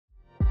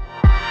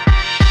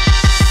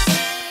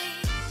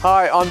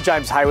Hi, I'm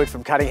James Haywood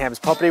from Cunningham's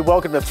Property.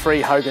 Welcome to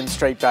 3 Hogan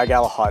Street,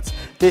 Balgowlah Heights.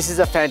 This is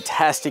a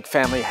fantastic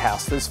family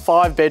house. There's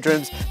 5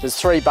 bedrooms, there's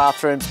 3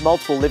 bathrooms,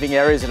 multiple living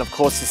areas, and of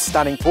course this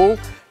stunning pool.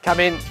 Come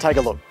in, take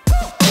a look.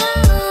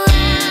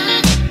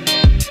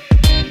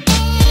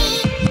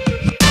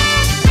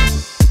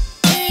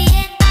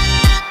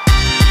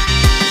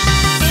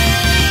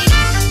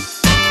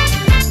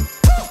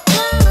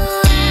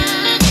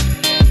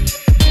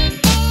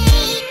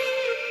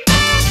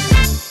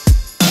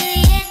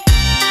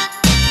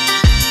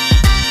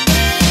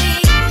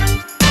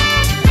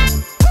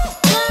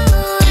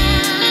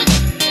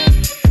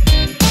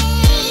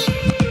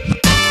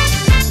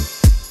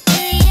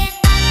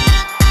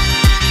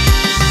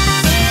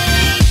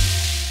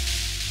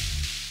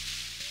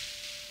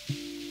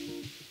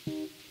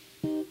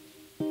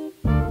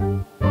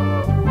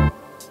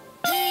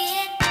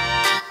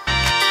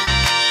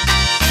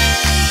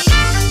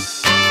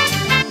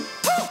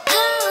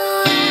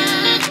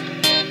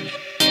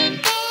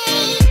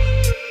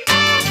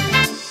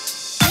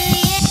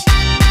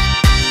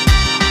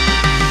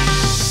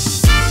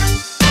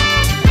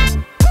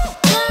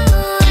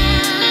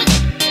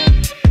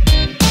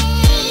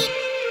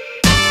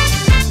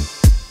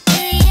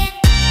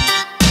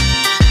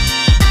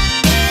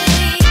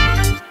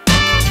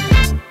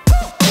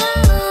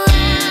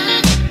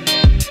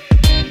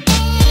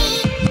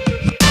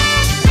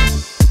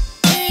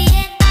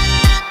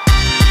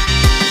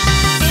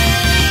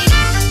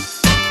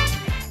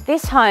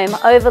 This home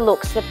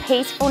overlooks the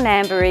peaceful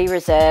Nambury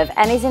Reserve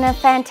and is in a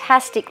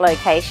fantastic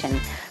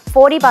location.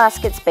 40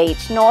 Baskets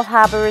Beach, North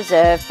Harbour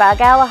Reserve,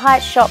 Balgowlah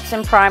Heights Shops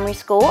and Primary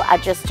School are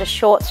just a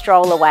short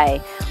stroll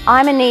away.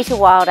 I'm Anita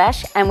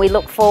Wildash and we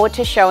look forward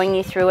to showing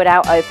you through at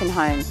our open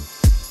home.